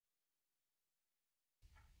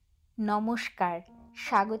নমস্কার,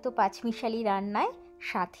 স্বাগত পাঁচ মিশালি রান্নায়,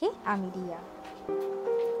 সাথে আমি রিয়া।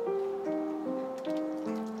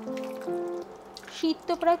 শীত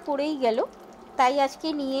তো প্রায় পড়েই গেল, তাই আজকে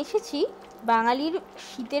নিয়ে এসেছি বাঙালির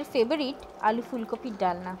শীতের ফেভারিট আলু ফুলকপির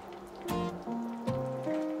ডালনা।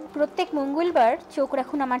 প্রত্যেক মঙ্গলবার চোখ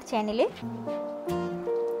রাখুন আমার চ্যানেলে।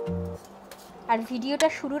 আর ভিডিওটা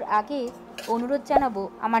শুরুর আগে অনুরোধ জানাবো,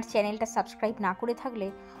 আমার চ্যানেলটা সাবস্ক্রাইব না করে থাকলে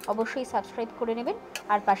অবশ্যই সাবস্ক্রাইব করে নেবেন,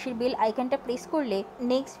 আর পাশের বেল আইকনটা প্রেস করলে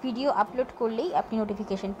নেক্সট ভিডিও আপলোড করলেই আপনি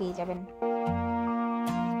নোটিফিকেশন পেয়ে যাবেন।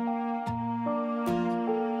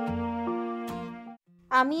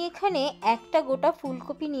 আমি এখানে একটা গোটা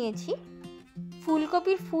ফুলকপি নিয়েছি।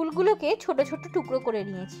 ফুলকপির ফুলগুলোকে ছোট ছোট টুকরো করে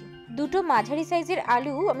নিয়েছি। দুটো মাঝারি সাইজের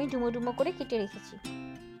আলু আমি ডুমো ডুমো করে কেটে রেখেছি।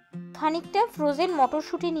 খানিকটা ফ্রোজেন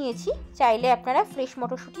মটরশুঁটি নিয়েছি, চাইলে আপনারা ফ্রেশ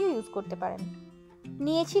মটরশুঁটিও ইউজ করতে পারেন।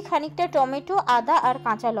 নিয়েছি খানিকটা টমেটো, আদা আর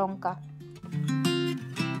কাঁচা লঙ্কা।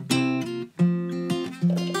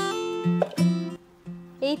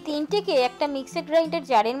 এই তিনটেকে একটা মিক্সার গ্রাইন্ডার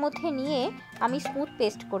জারের মধ্যে নিয়ে আমি স্মুথ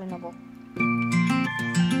পেস্ট করে নেব।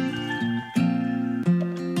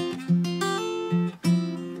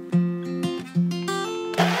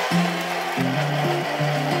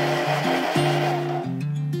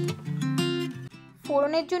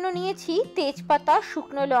 ফোড়নের জন্য নিয়েছি তেজপাতা,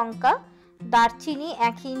 শুকনো লঙ্কা, দারচিনি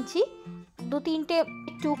 1 ইঞ্চি, 2-3টে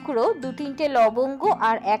টুকরো, 2-3টে লবঙ্গ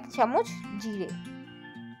আর 1 চামচ জিরে।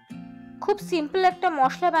 খুব সিম্পল একটা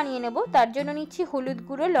মশলা বানিয়ে নেব, তার জন্য নিচ্ছি হলুদ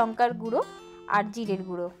গুঁড়ো, লঙ্কার গুঁড়ো আর জিরের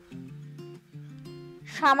গুঁড়ো।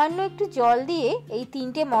 সামান্য একটু জল দিয়ে এই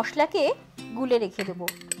 3টে মশলাকে গুলে রেখে দেবো।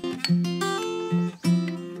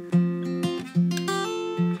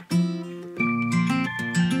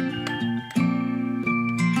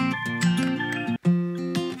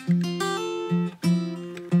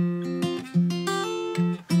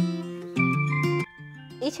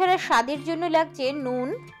 এছাড়া স্বাদের জন্য লাগছে নুন,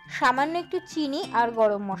 সামান্য একটু চিনি আর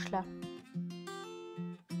গরম মশলা।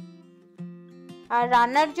 আর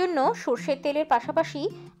রান্নার জন্য সর্ষের তেলের পাশাপাশি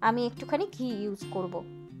আমি একটুখানি ঘি ইউজ করব।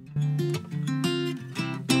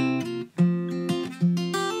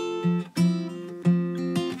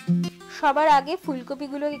 সবার আগে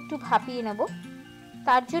ফুলকপিগুলো একটু ভাপিয়ে নেব।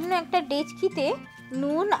 তার জন্য একটা ডেচকিতে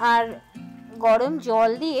নুন আর গরম জল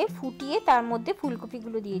দিয়ে ফুটিয়ে তার মধ্যে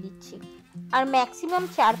ফুলকপিগুলো দিয়ে দিচ্ছি। আর ম্যাক্সিমাম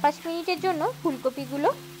 4-5 মিনিটের জন্য ফুলকপিগুলো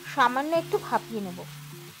সামান্য একটু ভাপিয়ে নেব।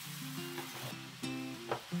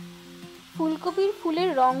 ফুলকপির ফুলের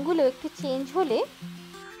রঙগুলো একটু চেঞ্জ হলে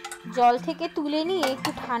জল থেকে তুলে নিয়ে একটু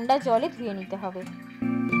ঠান্ডা জলে ধুয়ে নিতে হবে।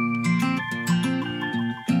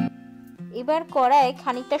 এবার কড়ায়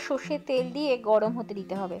খানিকটা সর্ষের তেল দিয়ে গরম হতে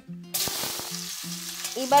দিতে হবে।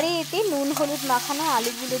 এবারে এতে নুন হলুদ মাখানো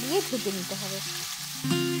আলুগুলো দিয়ে ভেজে নিতে হবে।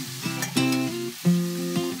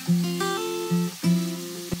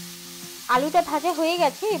 আলুটা ভাজা হয়ে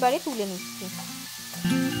গেছে, এবারে তুলে নিচ্ছি।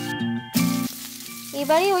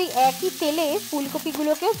 এবারে ওই একই তেলে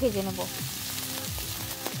ফুলকপিগুলোকেও ভেজে নেব।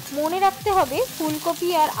 মনে রাখতে হবে ফুলকপি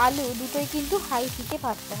আর আলু দুটোই কিন্তু হাই হিটে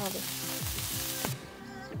ভাজতে হবে।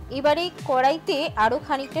 এবারে কড়াইতে আরও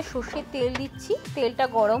খানিকটা সর্ষের তেল দিচ্ছি। তেলটা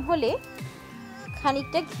গরম হলে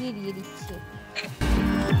খানিকটা ঘি দিয়ে দিচ্ছি।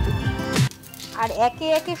 আর একে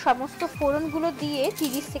একে সমস্ত ফোড়নগুলো দিয়ে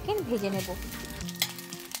 30 সেকেন্ড ভেজে নেব।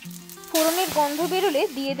 ফোড়নের গন্ধ বেরোলে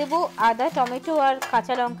দিয়ে দেব আদা, টমেটো আর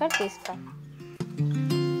কাঁচা লঙ্কার পেস্টটা।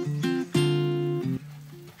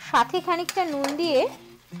 সাথে খানিকটা নুন দিয়ে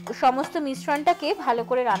সমস্ত মিশ্রণটাকে ভালো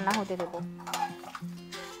করে রান্না হতে দেব।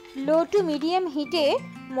 লো টু মিডিয়াম হিটে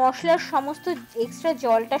মশলার সমস্ত এক্সট্রা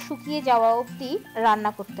জলটা শুকিয়ে যাওয়া অবধি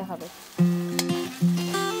রান্না করতে হবে।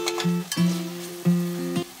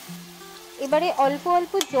 এবারে অল্প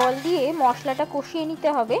অল্প জল দিয়ে মশলাটা কষিয়ে নিতে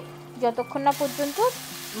হবে যতক্ষণ না পর্যন্ত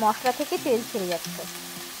মশলা থেকে তেল ছেড়ে যাচ্ছে।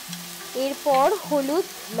 এরপর হলুদ,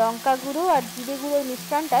 লঙ্কা গুঁড়ো আর জিরে গুঁড়োর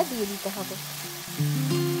মিশ্রণটা দিয়ে দিতে হবে।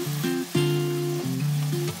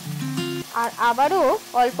 আর আবারও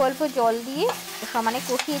অল্প অল্প জল দিয়ে সমানে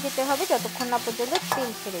কষিয়ে যেতে হবে যতক্ষণ না পর্যন্ত তেল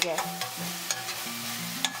ছেড়ে যায়।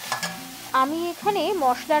 আমি এখানে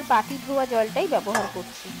মশলার বাটি ধোয়া জলটাই ব্যবহার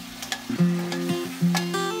করছি।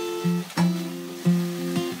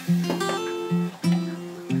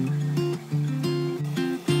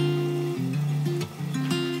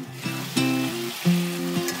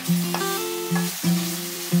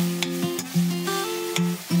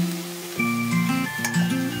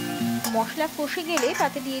 মশলা কষে গেলে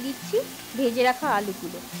তাতে দিয়ে দিচ্ছি ভেজে রাখা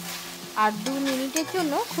আলুগুলো। আর 2 মিনিটের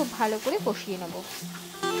জন্য খুব ভালো করে কষিয়ে নেব।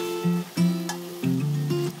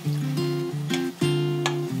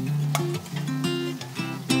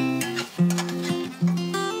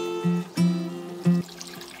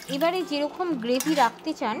 এবারে যেরকম গ্রেভি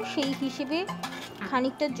রাখতে চান সেই হিসেবে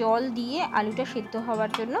খানিকটা জল দিয়ে আলুটা সেদ্ধ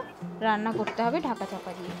হওয়ার জন্য রান্না করতে হবে ঢাকা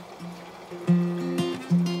চাপা দিয়ে।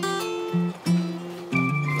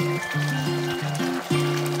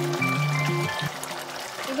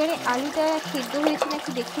 এবারে আলুটা সেদ্ধ হয়েছে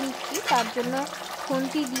নাকি দেখে নিচ্ছি। তার জন্য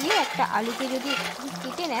খুন্তি দিয়ে একটা আলুকে যদি একটু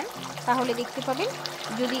কেটে নেন তাহলে দেখতে পাবেন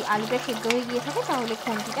যদি আলুটা সেদ্ধ হয়ে গিয়ে থাকে তাহলে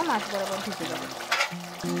খুন্তিটা মাছ বরাবর ঢুকে যাবে।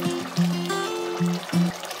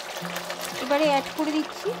 এবারে অ্যাড করে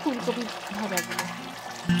দিচ্ছি ফুলকপি ভাজাগুলো।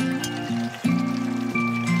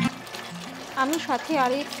 আমি সাথে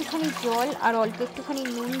আরও একটুখানি জল আর অল্প একটুখানি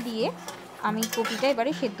নুন দিয়ে আমি কপিটা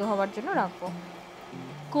এবারে সেদ্ধ হওয়ার জন্য রাখবো।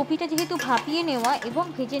 কপিটা যেহেতু ভাপিয়ে নেওয়া এবং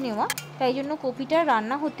ভেজে নেওয়া, তাই জন্য কপিটা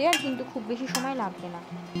রান্না হতে আর কিন্তু খুব বেশি সময় লাগবে না।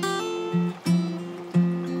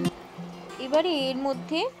 এবারে এর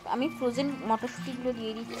মধ্যে আমি ফ্রোজেন মটরশুঁটিগুলো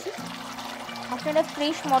দিয়ে দিচ্ছি। আপনারা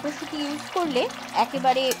ফ্রেশ মটরশুঁটি ইউজ করলে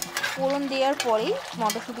একেবারে ফোড়ন দেওয়ার পরেই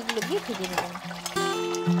মটরশুঁটিগুলো দিয়ে ভেজে নেবেন।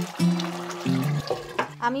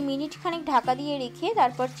 আমি মিনিট খানেক ঢাকা দিয়ে রেখে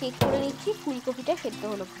তারপর চেক করে নিচ্ছি ফুলকপিটা সেদ্ধ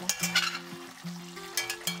হলো কিনা।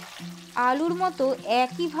 আলুর মতো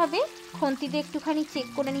একইভাবে খুন্তিতে একটুখানি চেক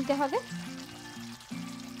করে নিতে হবে।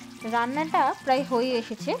 রান্নাটা প্রায় হয়ে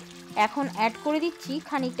এসেছে। এখন অ্যাড করে দিচ্ছি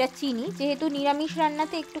খানিকটা চিনি। যেহেতু নিরামিষ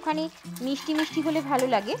রান্নাতে একটুখানি মিষ্টি মিষ্টি হলে ভালো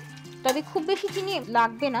লাগে, তবে খুব বেশি চিনি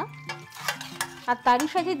লাগবে না। আর তারই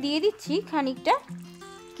সাথে দিয়ে দিচ্ছি খানিকটা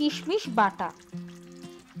কিশমিশ বাটা।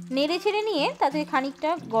 নেড়ে ছেড়ে নিয়ে তাতে খানিকটা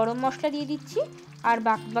গরম মশলা দিয়ে দিচ্ছি আর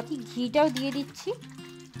বাকি ঘিটাও দিয়ে দিচ্ছি।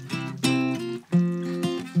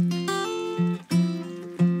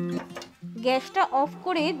 গ্যাসটা অফ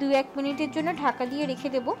করে 2-1 মিনিটের জন্য ঢাকা দিয়ে রেখে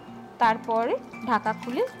দেব। তারপর ঢাকা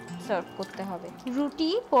খুলে সার্ভ করতে হবে। রুটি,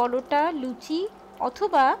 পরোটা, লুচি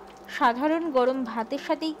অথবা সাধারণ গরম ভাতের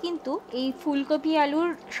সাথেই কিন্তু এই ফুলকপি আলুর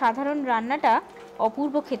সাধারণ রান্নাটা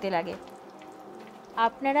অপূর্ব খেতে লাগে।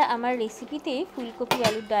 আপনারা আমার রেসিপিতে ফুলকপি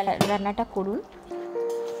আলুর রান্নাটা করুন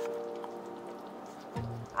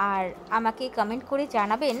আর আমাকে কমেন্ট করে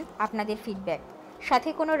জানাবেন আপনাদের ফিডব্যাক। সাথে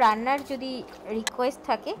কোনো রান্নার যদি রিকোয়েস্ট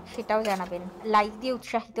থাকে সেটাও জানাবেন। লাইক দিয়ে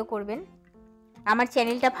উৎসাহিত করবেন। আমার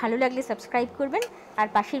চ্যানেলটা ভালো লাগলে সাবস্ক্রাইব করবেন আর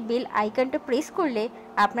পাশের বেল আইকনটা প্রেস করলে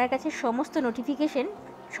আপনার কাছে সমস্ত নোটিফিকেশন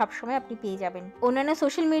সবসময় আপনি পেয়ে যাবেন। অন্যান্য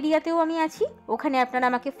সোশ্যাল মিডিয়াতেও আমি আছি, ওখানে আপনারা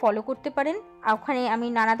আমাকে ফলো করতে পারেন। ওখানে আমি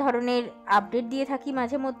নানা ধরনের আপডেট দিয়ে থাকি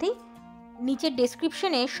মাঝে মধ্যেই। নিচের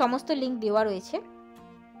ডেসক্রিপশনে সমস্ত লিঙ্ক দেওয়া রয়েছে।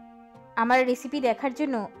 আমার রেসিপি দেখার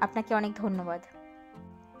জন্য আপনাকে অনেক ধন্যবাদ।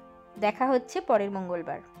 দেখা হচ্ছে পরের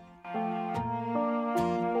মঙ্গলবার।